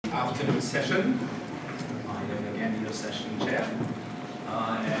afternoon session. I am again your session chair.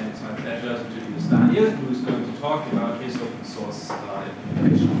 And it's my pleasure to introduce Daniel, who is going to talk about his open source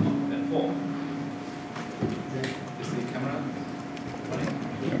implementation of that form. Is the camera running?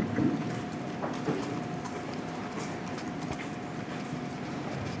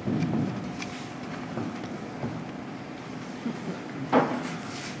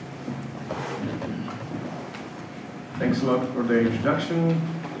 Thanks a lot for the introduction.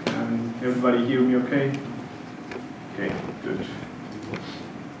 Can everybody hear me okay? Okay, good.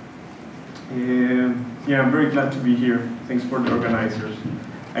 Yeah, I'm very glad to be here. Thanks for the organizers.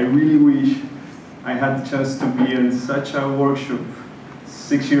 I really wish I had the chance to be in such a workshop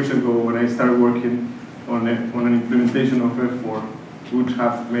 6 years ago when I started working on an implementation of F4. It would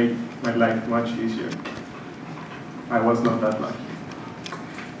have made my life much easier. I was not that lucky.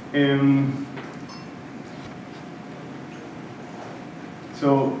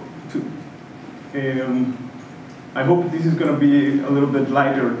 I hope this is going to be a little bit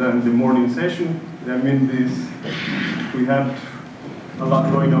lighter than the morning session. I mean, we had a lot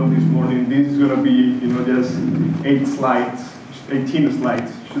going on this morning. This is going to be, just 18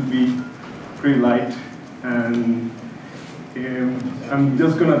 slides. Should be pretty light. And I'm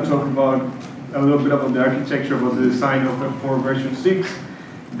just going to talk about a little bit about the architecture, about the design of F4 version 6,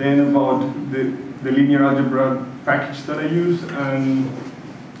 then about the linear algebra package that I use, and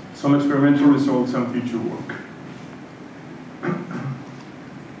some experimental results and future work.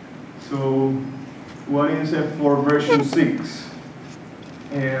 So, what is F4 version 6?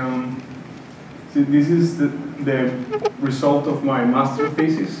 So this is the result of my master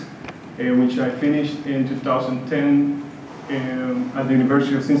thesis, which I finished in 2010 at the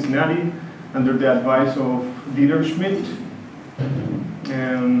University of Cincinnati under the advice of Dieter Schmidt.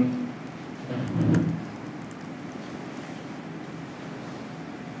 And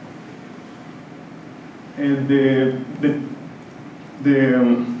the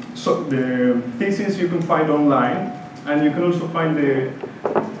thesis you can find online, and you can also find the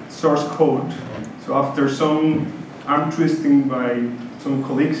source code. So after some arm twisting by some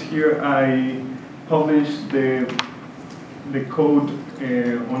colleagues here, I published the code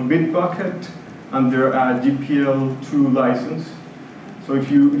on Bitbucket under a GPL2 license. So if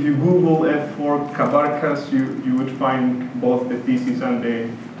you Google F4 Cabarcas, you would find both the thesis and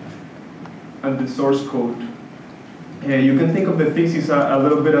the source code. You can think of the thesis a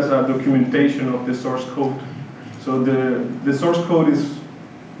little bit as a documentation of the source code. So the source code is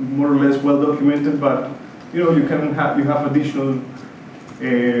more or less well documented, but you have additional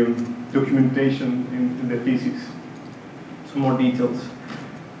documentation in the thesis, some more details.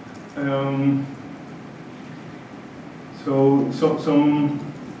 A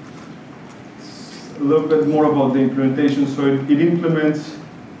little bit more about the implementation. So it implements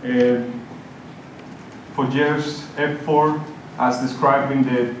Faugère's F4 as described in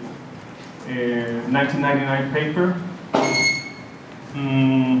the 1999 paper.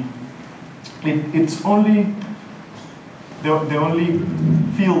 It's only the only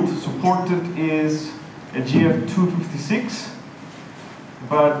field supported is a GF256,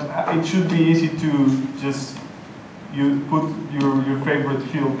 but it should be easy to just put your favorite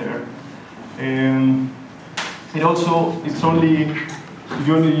field there. It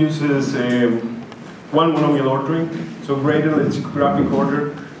only uses one monomial ordering, so graded is graphic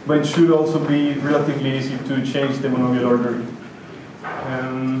order, but it should also be relatively easy to change the monomial ordering.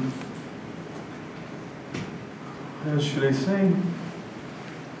 What should I say?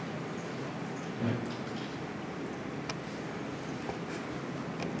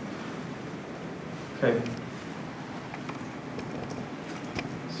 Okay.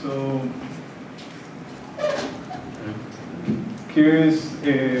 So here is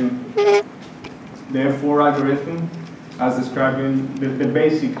the F4 algorithm, as described in the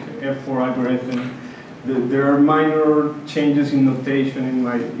basic F4 algorithm. There are minor changes in notation in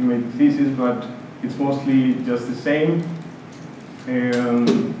my thesis, but it's mostly just the same.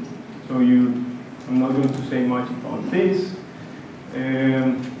 So I'm not going to say much about this.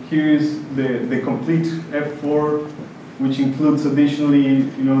 Here is the complete F4, which includes additionally,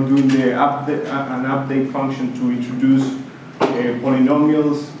 doing an update function to introduce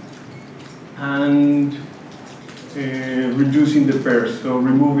polynomials and reducing the pairs, so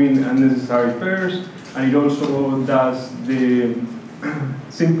removing unnecessary pairs, and it also does the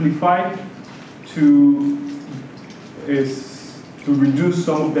simplify to reduce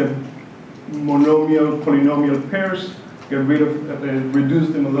some of the polynomial pairs, reduce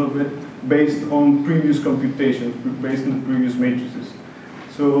them a little bit based on previous computations, based on previous matrices.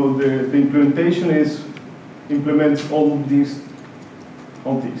 So the implementation implements all of these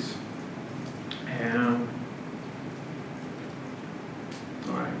all these.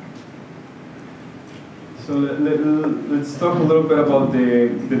 All right. So let's talk a little bit about the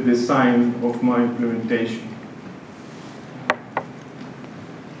design of my implementation.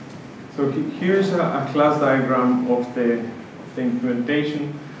 So here's a class diagram of the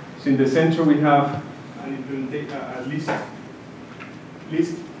implementation. So in the center we have a list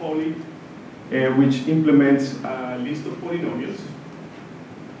poly, which implements a list of polynomials.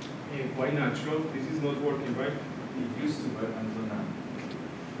 Quite natural. This is not working, right? It used to work until now.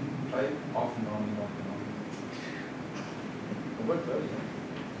 Try it off and on and off and on. It worked well, yeah.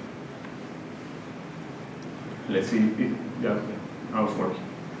 Let's see. Yeah, now it's working.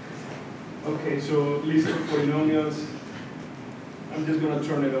 Okay, so list of polynomials. I'm just going to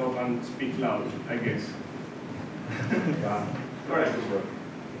turn it off and speak loud, I guess. Yeah. All right.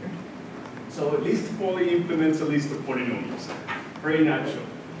 So list poly implements a list of polynomials. Very natural.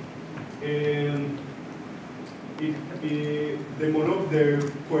 And the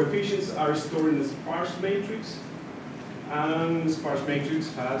coefficients are stored in a sparse matrix, and the sparse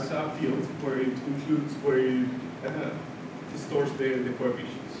matrix has a field where it includes stores the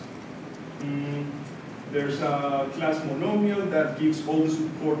coefficients. There's a class monomial that gives all the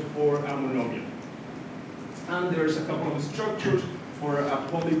support for a monomial. And there's a couple of structures for a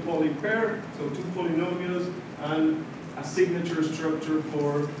poly-poly pair, so two polynomials, and a signature structure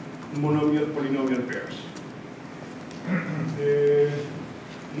for monomial-polynomial pairs.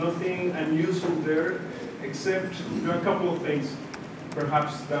 Nothing unusual there, except there are a couple of things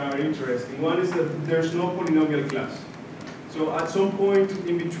perhaps that are interesting. One is that there's no polynomial class. So at some point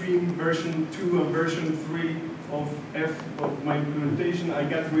in between version 2 and version 3 of my implementation, I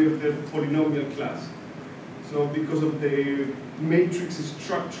got rid of the polynomial class. So because of the matrix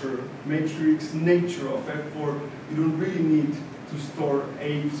structure, matrix nature of F4, you don't really need to store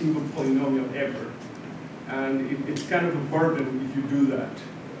a single polynomial ever. And it's kind of a burden if you do that.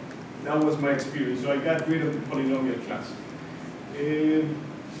 That was my experience. So I got rid of the polynomial class.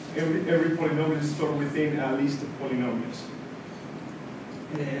 Every polynomial is stored within a list of polynomials.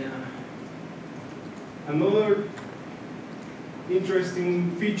 Another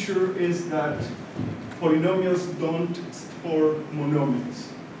interesting feature is that polynomials don't store monomials.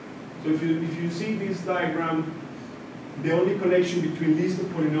 So if you see this diagram, the only connection between list of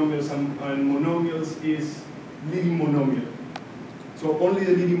polynomials and monomials is leading monomial. So only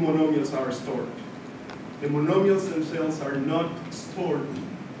the leading monomials are stored. The monomials themselves are not stored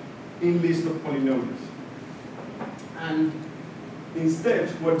in list of polynomials. And instead,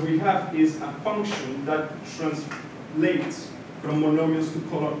 what we have is a function that translates from monomials to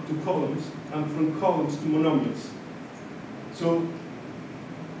columns and from columns to monomials. So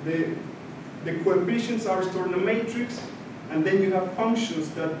the coefficients are stored in a matrix, and then you have functions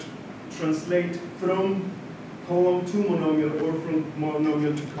that translate from column to monomial or from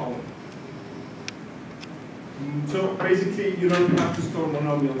monomial to column. So basically, you don't have to store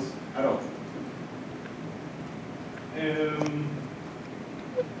monomials at all.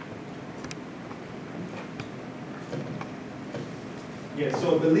 Yeah,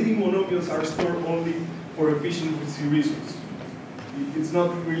 so the leading monomials are stored only for efficiency reasons. It's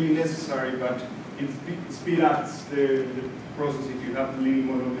not really necessary, but it speeds up the process if you have the leading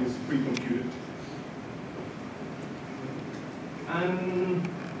monomials pre-computed. And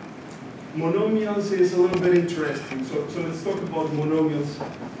monomials is a little bit interesting. So let's talk about monomials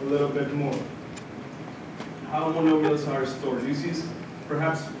a little bit more. How monomials are stored. This is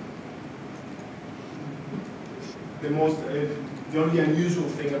perhaps the only unusual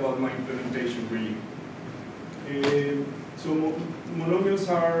thing about my implementation, really. So monomials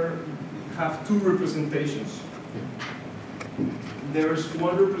have two representations. There's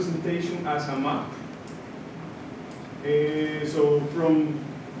one representation as a map. So from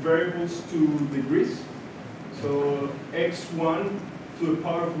variables to degrees. So x1 to the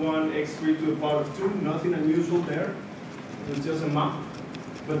power of 1, x3 to the power of 2, nothing unusual there. It's just a map.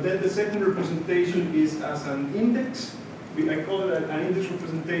 But then the second representation is as an index. I call it an index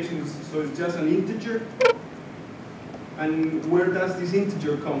representation, so it's just an integer. And where does this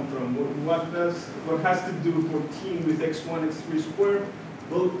integer come from? What has to do 14 with x1, x3 squared?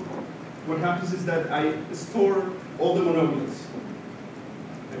 Well, what happens is that I store all the monomials.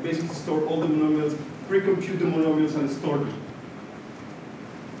 I basically store all the monomials, pre-compute the monomials and store them.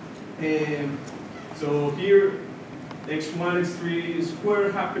 So here, x1, x3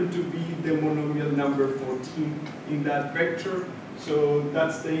 squared happen to be the monomial number 14 in that vector. So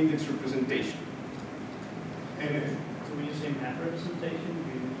that's the index representation. So when you say map representation,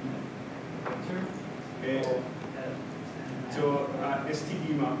 do you mean vector? So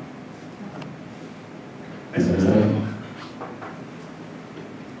STD map. STD map.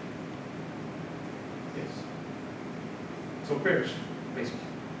 Yes. So pairs, basically.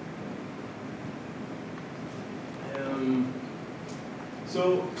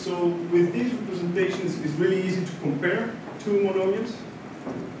 So with these representations, it's really easy to compare two monomials.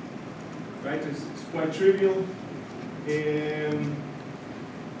 Right? It's quite trivial.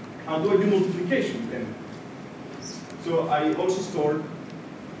 How do I do multiplication then? So I also store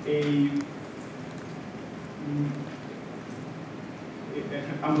a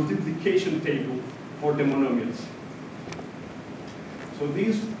multiplication table for the monomials. So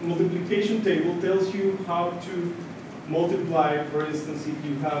this multiplication table tells you how to multiply, for instance, if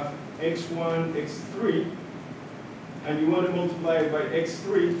you have x1, x3, and you want to multiply it by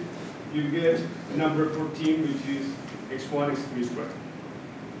x3, you get number 14, which is x1, x3 squared.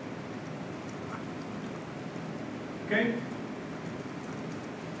 Okay?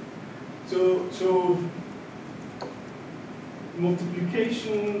 So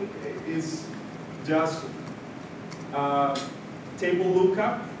multiplication is just table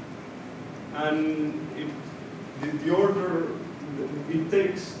lookup, and the order it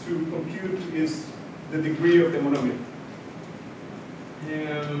takes to compute is the degree of the monomial.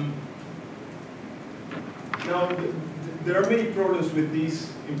 Now, there are many problems with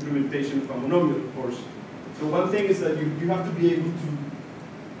this implementation of a monomial, of course. So one thing is that you have to be able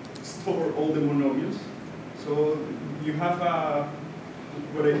to store all the monomials. So you have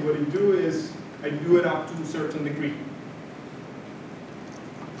what I do is I do it up to a certain degree.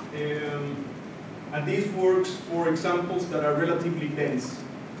 And this works for examples that are relatively dense.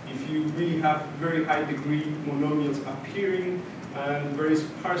 If you really have very high degree monomials appearing and very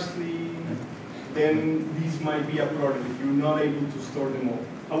sparsely, then these might be a problem if you're not able to store them all.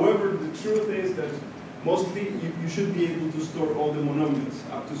 However, the truth is that mostly you should be able to store all the monomials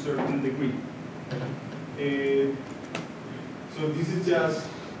up to a certain degree. So this is just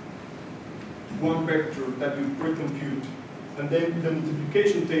one vector that you pre-compute. And then the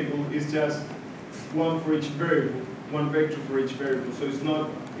multiplication table is just one for each variable, one vector for each variable. So it's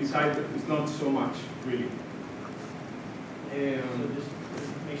not so much, really. So just to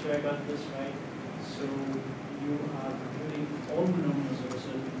make sure I got this right. So you are computing all monomials of a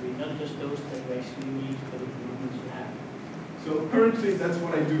certain degree, not just those that you actually need for the monomials you have. So currently that's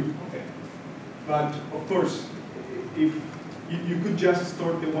what I do. Okay. But of course, if you could just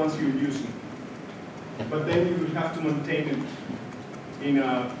store the ones you're using, but then you would have to maintain it in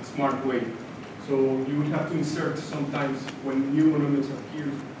a smart way. So you would have to insert sometimes when new monomials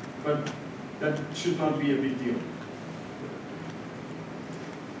appear, but that should not be a big deal.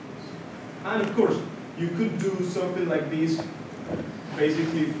 And of course, you could do something like this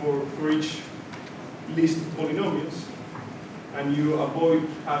basically for each list of polynomials, and you avoid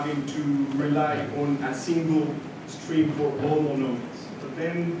having to rely on a single stream for all monomials. But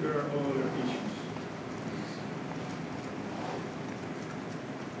then there are other issues.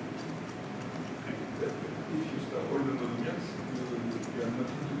 If you store all the monomials, you have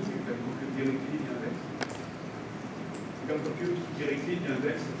nothing to do. You can compute directly the index. You can compute directly the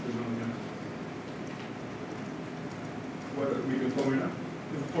index of the monomial. What with the formula?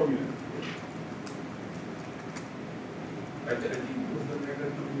 The formula. I think it was the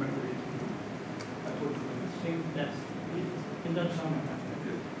negative memory. I think that's in that somewhere.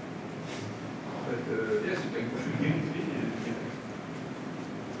 But yes, you can compute directly the index.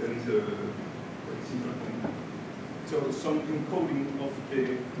 There is a simple formula. So some encoding of the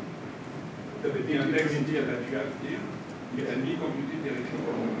index here that you have here, you can be computed directly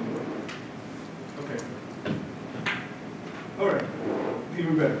from the number. Okay. All right.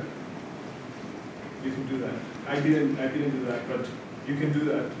 Even better. You can do that. I didn't do that, but you can do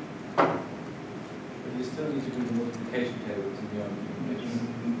that. But you still need to do the multiplication tables in your implementation.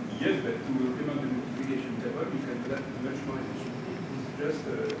 Yes, but to implement the multiplication table, you can do that much more efficiently. It's just a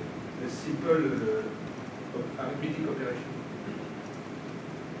simple arithmetic operation.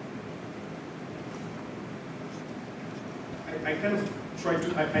 I kind of tried to,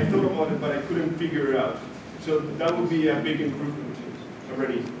 I thought about it, but I couldn't figure it out. So that would be a big improvement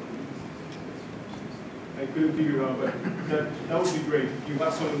already. I couldn't figure it out, but that would be great. You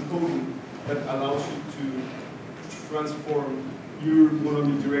have some encoding that allows you to transform your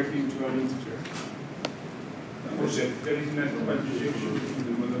monomial directly into an integer. There is an abstract projection between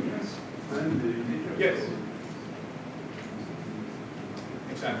the monomials and the integer. Yes.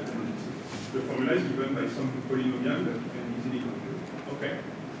 Exactly. The formula is given by some polynomial that you can easily compute. Okay.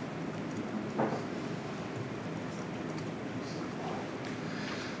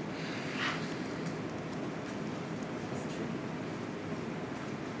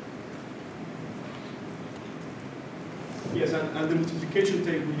 Yes, and the multiplication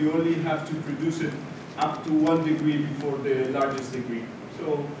table, you only have to produce it up to 1 degree before the largest degree.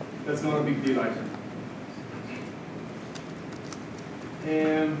 So that's not a big deal either.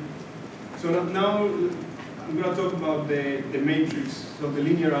 And so now I'm going to talk about the matrix, so the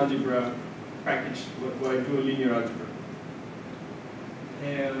linear algebra package, what I do in linear algebra.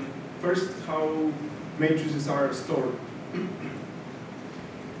 And first, how matrices are stored.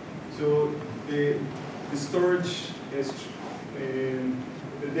 So the storage is,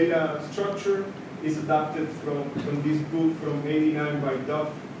 the data structure is adapted from this book from '89 by Duff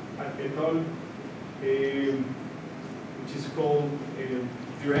et al., which is called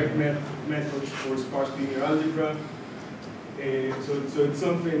Direct Methods for Sparse Linear Algebra. So it's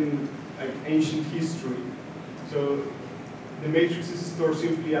something like ancient history. So the matrix is stored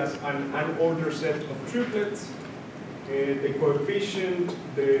simply as an unordered set of triplets, the coefficient,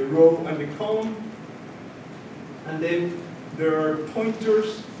 the row, and the column. And then there are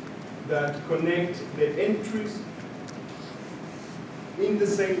pointers that connect the entries in the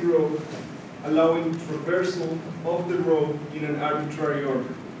same row, allowing traversal of the row in an arbitrary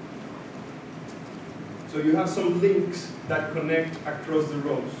order. So you have some links that connect across the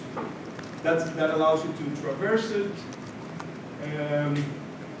rows. That allows you to traverse it, and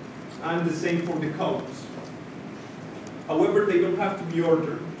the same for the columns. However, they don't have to be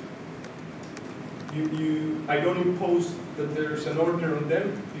ordered. I don't impose that there's an order on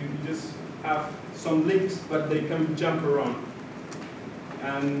them. You just have some links, but they can jump around.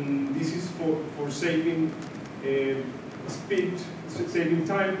 And this is for saving speed, saving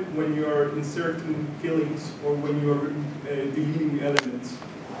time when you are inserting fillings or when you are deleting elements.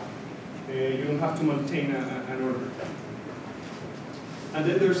 You don't have to maintain an order. And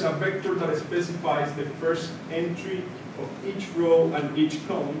then there's a vector that specifies the first entry of each row and each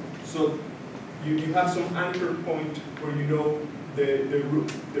column. So you have some anchor point where you know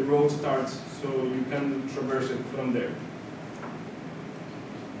the row starts, so you can traverse it from there.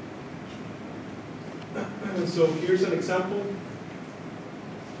 So here's an example.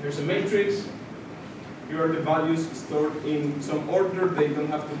 Here's a matrix. Here are the values stored in some order. They don't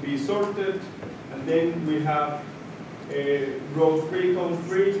have to be sorted. And then we have row 3, column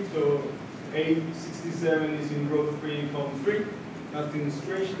 3. So A67 is in row 3, column 3. Nothing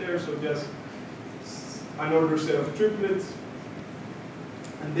strange there, so just an ordered set of triplets.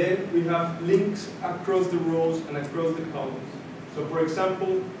 And then we have links across the rows and across the columns. So for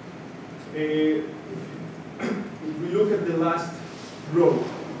example, if we look at the last row,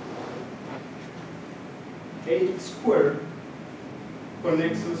 8 squared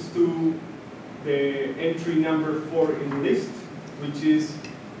connects us to the entry number 4 in the list, which is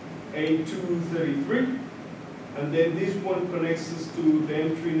A233. And then this one connects us to the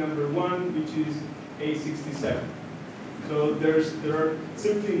entry number 1, which is A67. So there are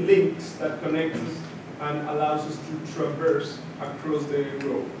simply links that connect us and allows us to traverse across the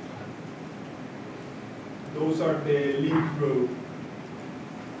row. Those are the link row.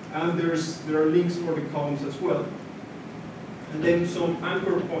 And there are links for the columns as well. And then some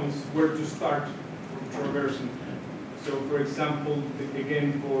anchor points where to start for traversing. So for example,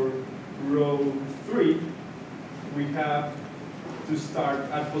 again for row 3, we have to start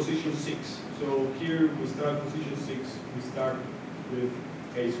at position 6. So here we start at position 6, we start with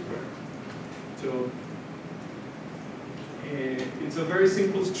A squared. So it's a very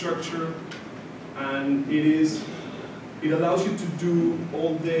simple structure, and it allows you to do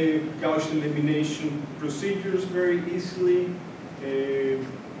all the Gaussian elimination procedures very easily.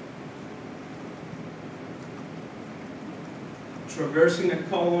 Traversing a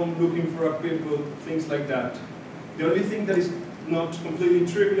column, looking for a pivot, things like that. The only thing that is not completely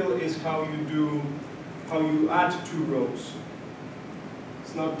trivial is how you add 2 rows.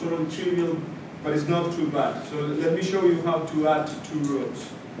 It's not totally trivial, but it's not too bad. So let me show you how to add 2 rows.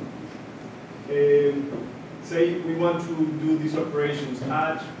 Say we want to do these operations,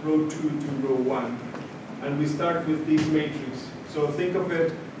 add row 2 to row 1. And we start with this matrix. So think of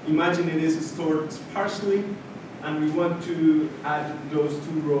it, imagine it is stored sparsely, and we want to add those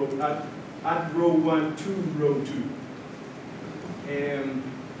 2 rows, add row 1 to row 2.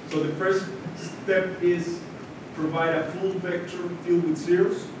 So the first step is provide a full vector filled with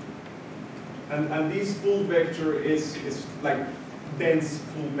zeros. And this full vector is like dense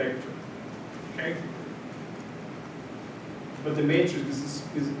full vector. Okay? But the matrix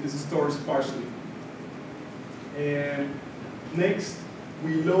is stored sparsely. And next,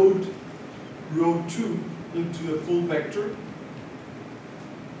 we load row 2 into the full vector.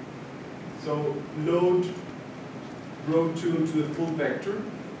 So load row 2 into the full vector.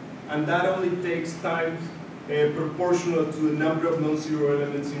 And that only takes time proportional to the number of non-zero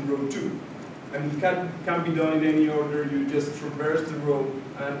elements in row 2. And it can't be done in any order. You just traverse the row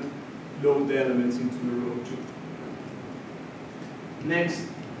and load the elements into the row 2. Next,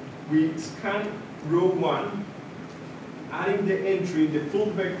 we scan row 1, adding the entry in the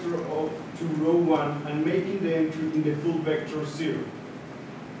full vector to row 1 and making the entry in the full vector 0.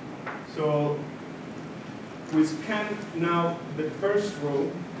 So we scan now the first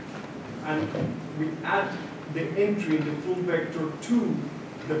row and we add the entry in the full vector to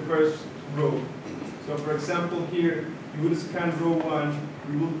the first row. So for example here, you will scan row 1,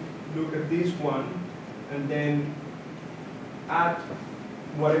 we will look at this one and then add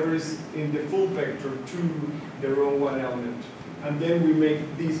whatever is in the full vector to the row 1 element. And then we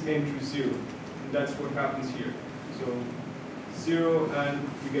make this entry 0. And that's what happens here. So 0 and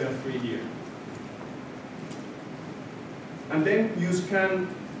we get a 3 here. And then you scan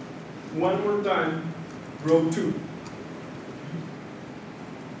one more time row 2.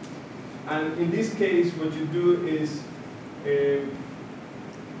 And in this case, what you do is,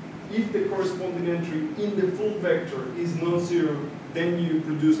 if the corresponding entry in the full vector is non-zero, then you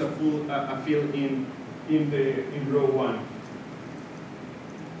produce a fill in row 1.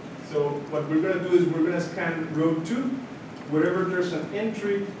 So what we're going to do is we're going to scan row 2. Wherever there's an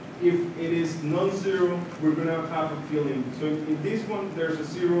entry, if it is non-zero, we're going to have a fill in. So in this one, there's a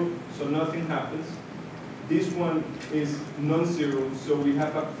 0, so nothing happens. This one is non-zero, so we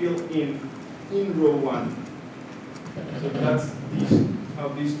have a fill in row 1. So that's how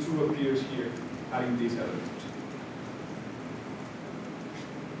these 2 appears here, adding these elements.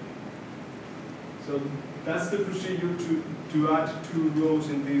 So that's the procedure to add 2 rows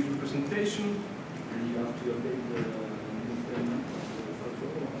in this representation. And you have to update the element of the first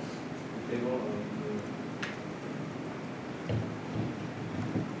row or the table of the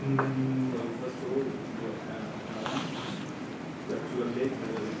first row. You have to update the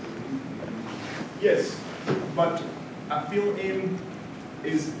Yes, but a fill-in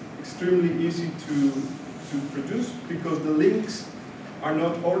is extremely easy to produce because the links are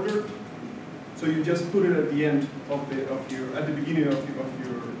not ordered. So you just put it at the end at the beginning of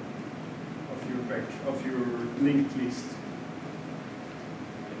your linked list.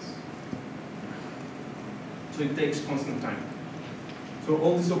 Yes. So it takes constant time. So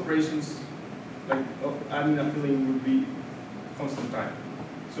all these operations, like adding a fill-in, would be constant time.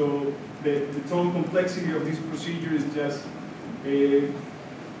 So the total complexity of this procedure is just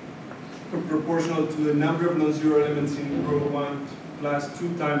proportional to the number of non-zero elements in row 1 plus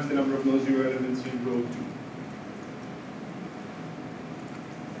 2 times the number of non-zero elements in row 2.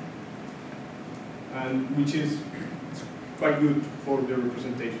 And which is quite good for the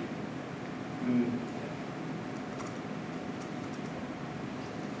representation.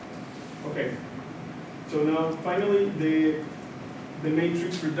 Okay. So now finally the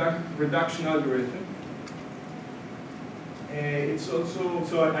matrix reduction algorithm. It's also,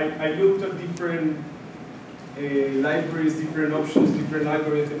 so I looked at different libraries, different options, different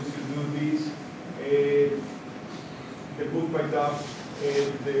algorithms to do this. The book by Duff,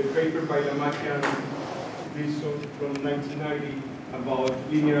 the paper by Lamakian, this from 1990 about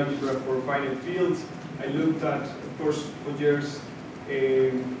linear algebra for finite fields. I looked at, of course, Faugère's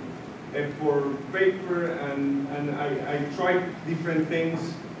F4 paper, and I tried different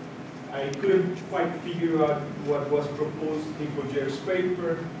things. I couldn't quite figure out what was proposed in Faugère's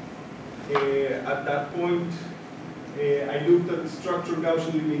paper. At that point, I looked at the structural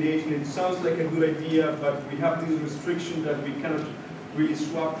Gaussian elimination. It sounds like a good idea, but we have this restriction that we cannot really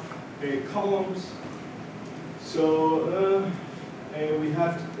swap columns. So we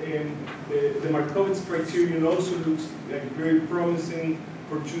have the Markowitz criterion also looks like very promising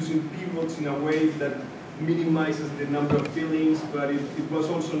for choosing pivots in a way that minimizes the number of fillings, but it was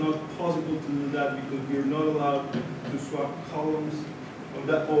also not possible to do that because we are not allowed to swap columns,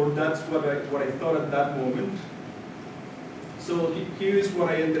 or that's what I thought at that moment. So here is what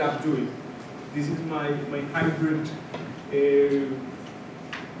I ended up doing. This is my hybrid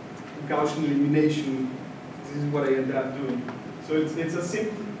Gaussian elimination. This is what I ended up doing. So it's a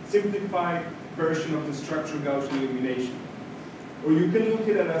simplified version of the structural Gaussian elimination. Or you can look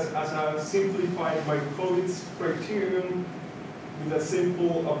at it as a simplified Markowitz criterion with a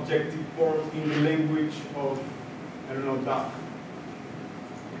simple objective form in the language of, I don't know, Duff.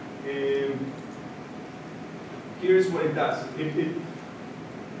 Here's what it does.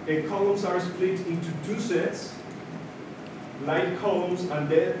 Columns are split into 2 sets, light columns and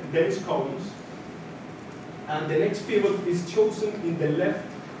dense columns. And the next pivot is chosen in the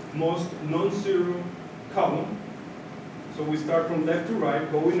leftmost non-zero column. So we start from left to right,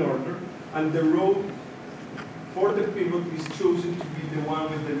 go in order, and the row for the pivot is chosen to be the one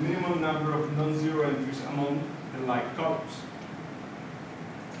with the minimum number of non-zero entries among the like columns.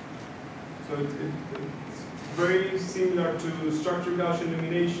 So it's very similar to structured Gaussian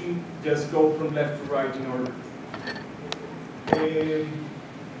elimination, just go from left to right in order.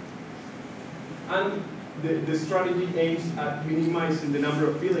 And the strategy aims at minimizing the number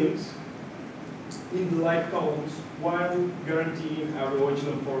of fillings in the like columns while guaranteeing a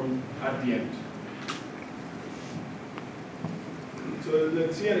original form at the end. So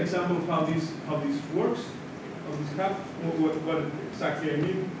let's see an example of how this works, how this happens, what exactly I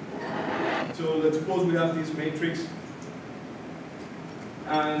mean. So let's suppose we have this matrix,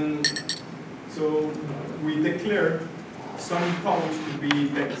 and so we declare some columns to be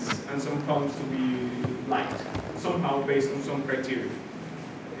text and some columns to be light, somehow based on some criteria.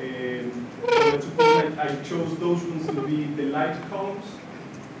 So let's suppose I chose those ones to be the light columns.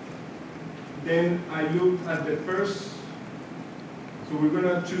 Then I look at the first, so we're going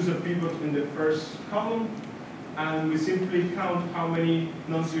to choose a pivot in the first column, and we simply count how many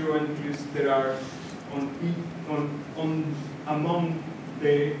non-zero entries there are among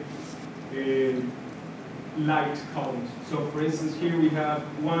the light columns. So for instance, here we have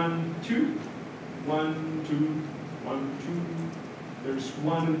 1, 2, 1, 2, 1, 2. There's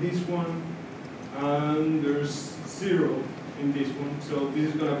 1 in this one, and there's 0 in this one. So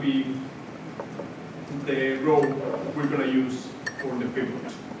this is going to be the row we're going to use for the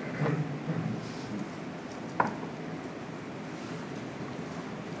pivot.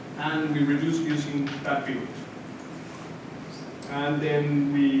 And we reduce using that pivot. And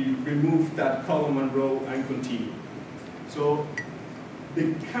then we remove that column and row and continue. So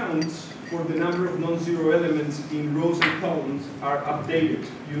the counts for the number of non-zero elements in rows and columns are updated.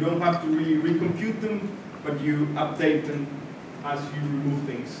 You don't have to really recompute them, but you update them as you remove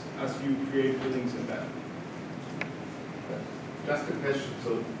things, as you create fillings and that. Just a question.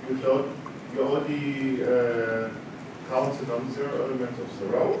 So you only count the non-zero element of the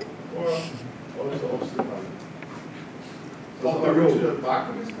row, or also of the column? So Of the the row. original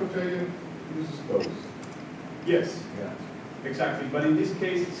Barclays criterion uses both. Yes, Yeah. exactly. But in this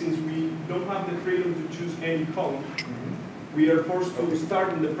case, since we don't have the freedom to choose any column, we are forced to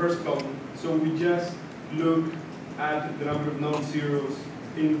start in the first column. So we just look at the number of non-zeros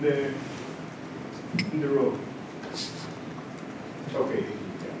in the row. Okay.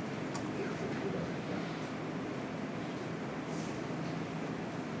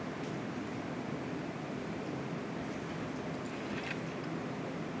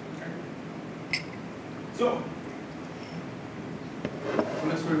 So,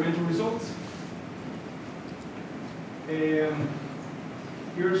 some experimental results. Here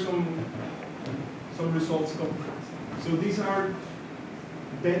are some results. So these are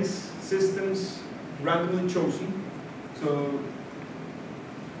dense systems randomly chosen. So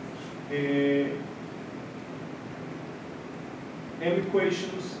M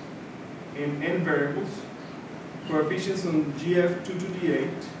equations in n variables, coefficients on GF 2 to D8.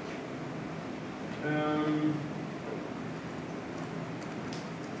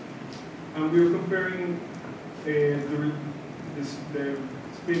 And we're comparing the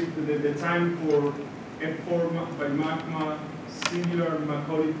time for F4 by Magma, singular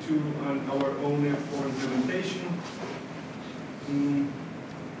Macaulay 2, and our own F4 implementation.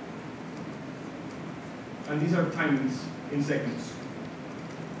 And these are timings in seconds.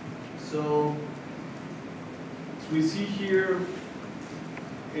 So we see here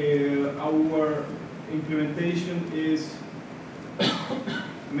our implementation is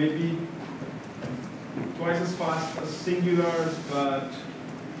maybe twice as fast as singular, but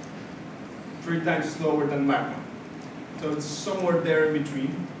 3 times slower than Magma. So it's somewhere there in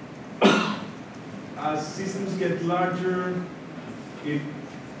between. As systems get larger, it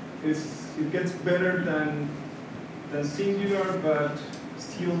gets better than singular, but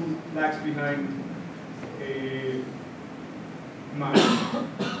still lags behind a Magma.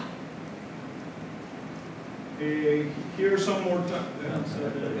 Here are some more Is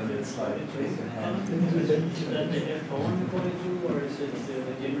that the F1 Macaulay 2, or is it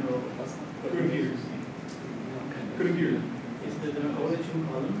the general? Couldn't hear. Couldn't hear. Is the Macaulay 2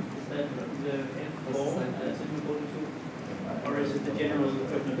 column, is that the F4 that's in Macaulay 2? Or is it the general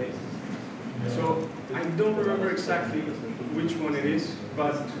Gröbner basis? So I don't remember exactly which one it is,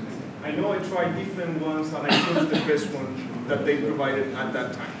 but I know I tried different ones and I chose the best one that they provided at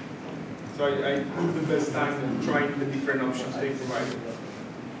that time. So I put the best time trying the different options they provided.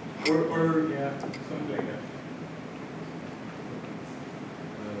 Or yeah, something like that.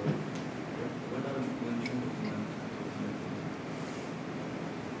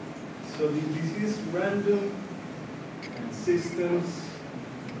 So this is random and systems.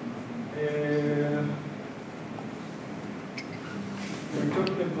 We're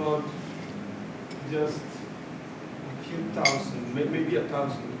talking about just a few thousand, maybe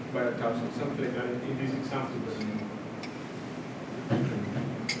 1,000 by 1,000, something like that in these examples.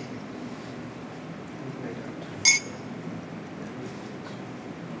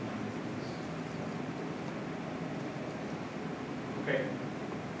 Okay.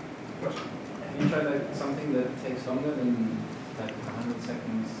 Question? Can you try like something that takes longer than like 100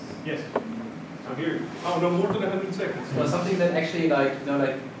 seconds? Yes. I'm here. Oh no, more than 100 seconds. Or something that actually like, you know,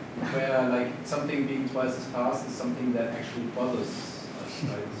 like where like something being twice as fast is something that actually bothers us,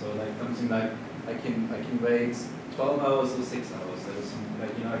 right? So like something like I can wait 12 hours or 6 hours. That is something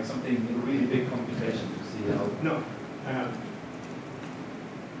like, you know, like something a really big computation to see how. No, I haven't.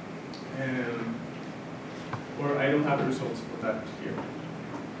 Or I don't have the results for that here.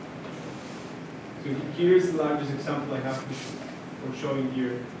 So here's the largest example I have for showing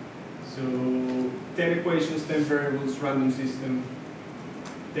here. So 10 equations, 10 variables, random system,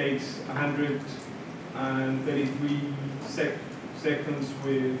 takes 133 seconds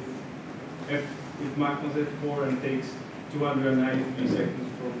with Magma's F4, and takes 293 seconds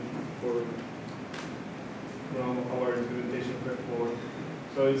from our implementation of F4.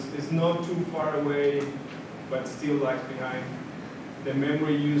 So it's not too far away, but still lags behind. The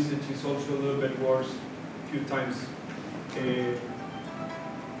memory usage is also a little bit worse, a few times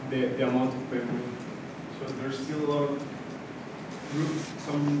the amount of memory. So there's still a lot of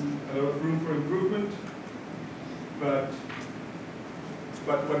room for improvement, but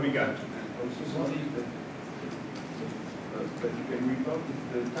what we got. Also something that you can report is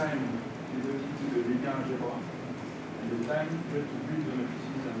the time devoted to the linear algebra and the time just to build the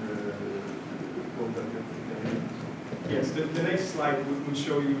matrices and the code. Yes, the next slide will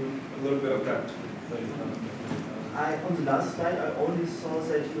show you a little bit of that. On the last slide, I only saw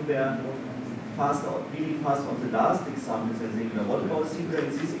that you were fast, really fast on the last examples in singular. What about singular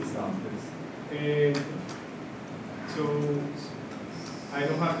in these examples? So I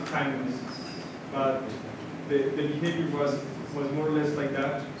don't have the timings, but the behavior was more or less like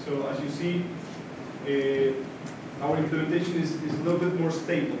that. So as you see, our implementation is a little bit more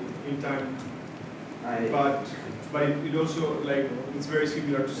stable in time, but it also like it's very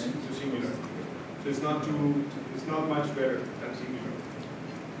similar to singular. So it's not much better than singular.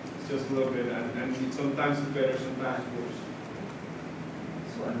 It's just a little bit, and sometimes it's better, sometimes it's worse.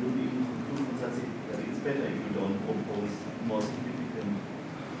 So I'm really in conclusion that it's better if you don't propose more significant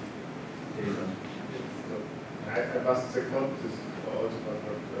data. I must second this also what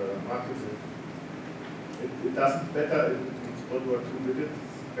Martin said. It doesn't matter if it's 1 or 2 minutes,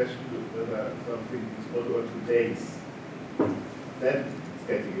 especially whether something is 1 or 2 days. Then it's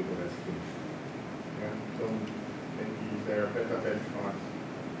getting interesting. Yeah, so maybe there are better benchmarks.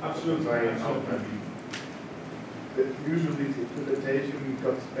 Absolutely. Try it out. I mean, usually the implementation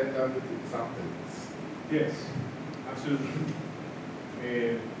becomes better with examples. Yes, absolutely.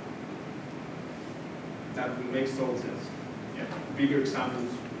 That makes total sense. Yeah, bigger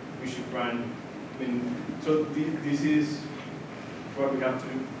examples we should run. I mean, so this is what we have to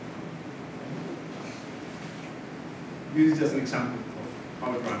do. This is just an example of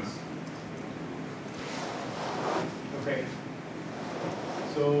how it runs. Okay.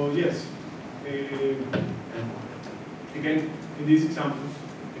 So yes, again, in these examples,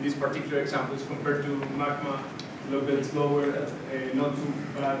 in these particular examples, compared to Magma, a little bit slower, not too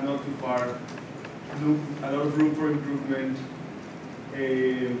bad, not too far. A lot of room for improvement.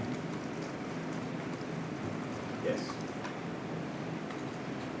 Yes.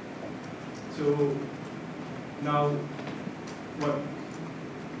 So now, what?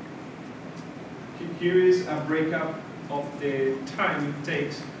 Here is a breakup of the time it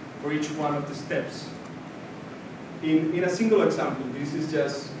takes for each one of the steps. In a single example, this is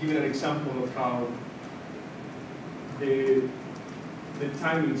just giving an example of how the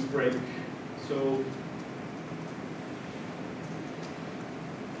timings break. So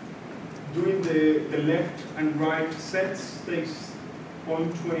doing the left and right sets takes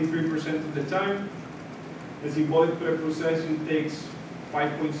 0.23% of the time. The symbolic preprocessing takes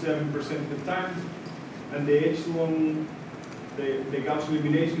 5.7% of the time. And the echelon, the Gauss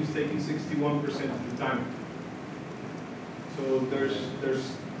elimination is taking 61% of the time. So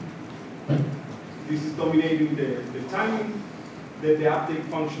this is dominating the timing. The update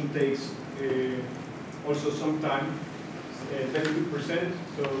function takes also some time, 32%.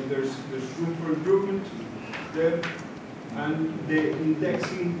 So there's room for improvement there. And the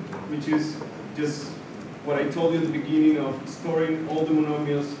indexing, which is just what I told you at the beginning of storing all the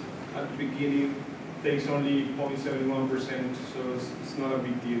monomials at the beginning takes only 0.71%, so it's not a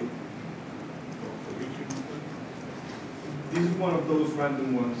big deal. This is one of those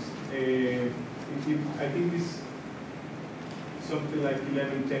random ones. I think it's something like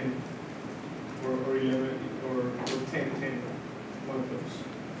 1110 or 11 or 1010. One of those,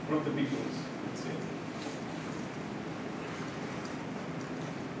 one of the big ones. That's it.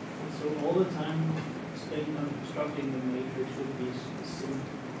 So all the time spent on constructing the matrix would be assumed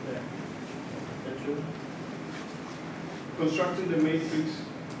there. Is that true? Constructing the matrix.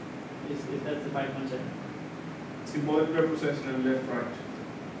 Is that the right concept? Symbolic representation and left right.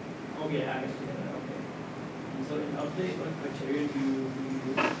 Okay, I guess okay. And so in update, what criteria do you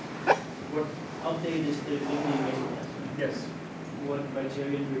use? What? Update is the elimination test. Yes. What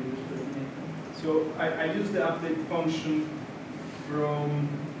criteria do you use to eliminate them? So I use the update function from,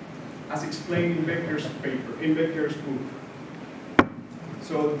 as explained in Becker's paper, in Becker's book.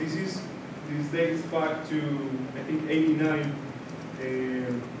 So this dates back to, I think, 89.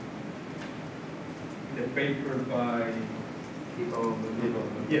 The paper by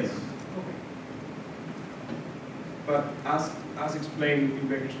yes. Okay. But as explained in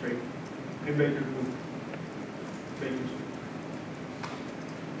Becker's paper, in Becker's book, Becker's book.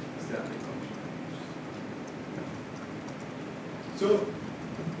 That's the update function. So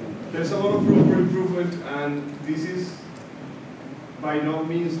there's a lot of room for improvement, and this is by no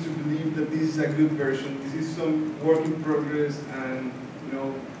means to believe that this is a good version. This is some work in progress, and you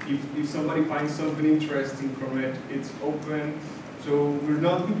know, if somebody finds something interesting from it, it's open. So we're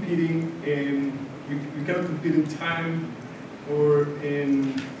not competing in, we cannot compete in time or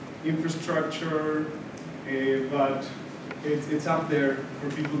in infrastructure, but it's up there for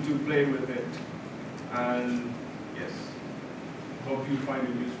people to play with it. And yes, hope you find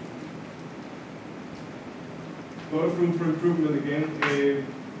it useful. A lot of room for improvement again. It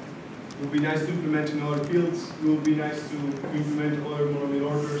would be nice to implement in other fields. It would be nice to implement other mononomial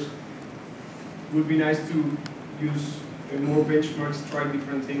orders. It would be nice to use more benchmarks, try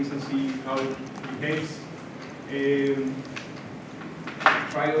different things and see how it behaves.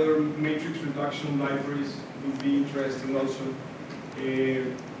 Try other matrix reduction libraries would be interesting also. It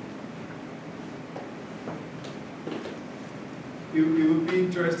would be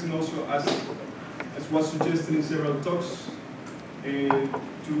interesting also, as was suggested in several talks,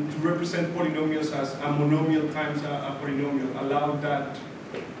 to represent polynomials as a monomial times a polynomial. Allow that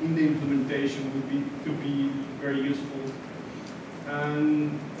in the implementation could be very useful.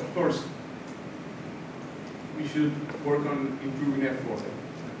 And of course, we should work on improving F4.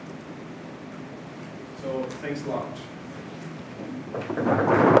 So thanks a lot.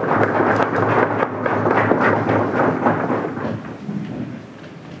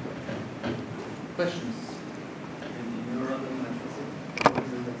 Questions?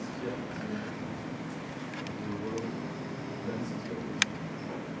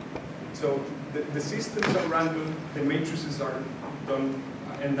 So the systems are random, the matrices are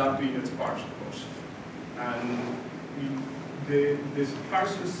end up being sparse, of course. And the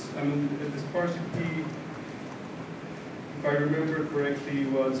sparsity, if I remember correctly,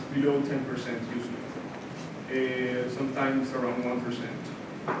 was below 10% usually. Sometimes around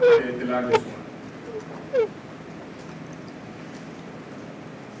 1%, the largest one.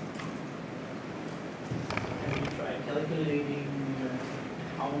 Have you tried calculating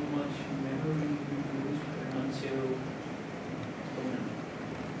how much memory you use per non-zero component?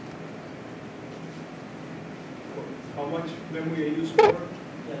 How much memory I use for?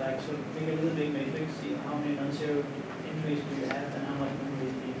 Yeah, like so take a little big matrix, see how many non-zero entries do you have and how much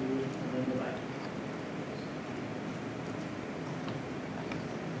memory do you use, and then divide.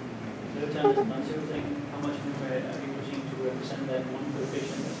 So every time there's a non-zero thing, how much memory are you using to represent that one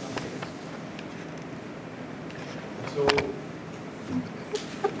coefficient that's not fixed? So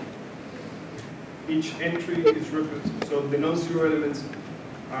each entry is represented. So the non-zero elements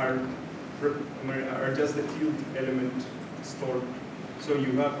are just the field element stored. So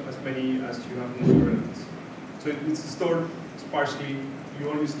you have as many as you have non-zero elements. So it's stored sparsely. You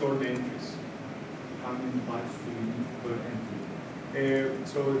only store the entries. How many bytes do you need per entry?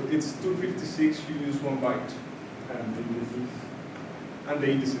 So it's 256. You use 1 byte. And the indices? And the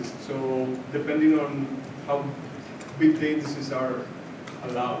indices. So depending on how big the indices are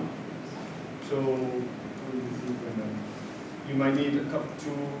allowed. So you might need a couple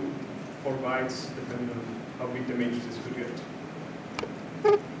 2 4 bytes depending on how big the matrices could get. So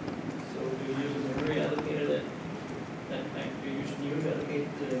do you use a memory allocator that like do you use new to allocate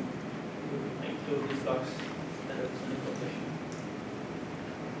to these blocks that represent a coefficient?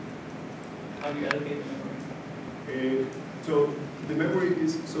 How do you allocate the memory? So the memory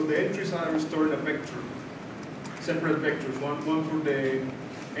is So the entries are stored in a vector, separate vectors, one for the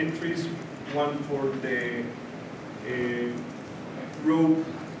entries, one for the row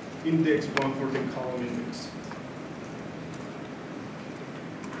index, one for the column index.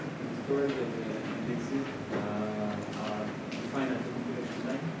 The storage of the indexes are defined at the compilation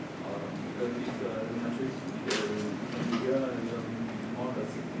time, because these matrix become bigger and more than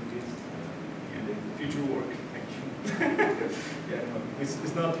 16 bits. And the future work, actually. Yeah, no,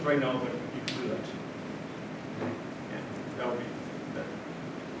 it's not right now, but you can do that.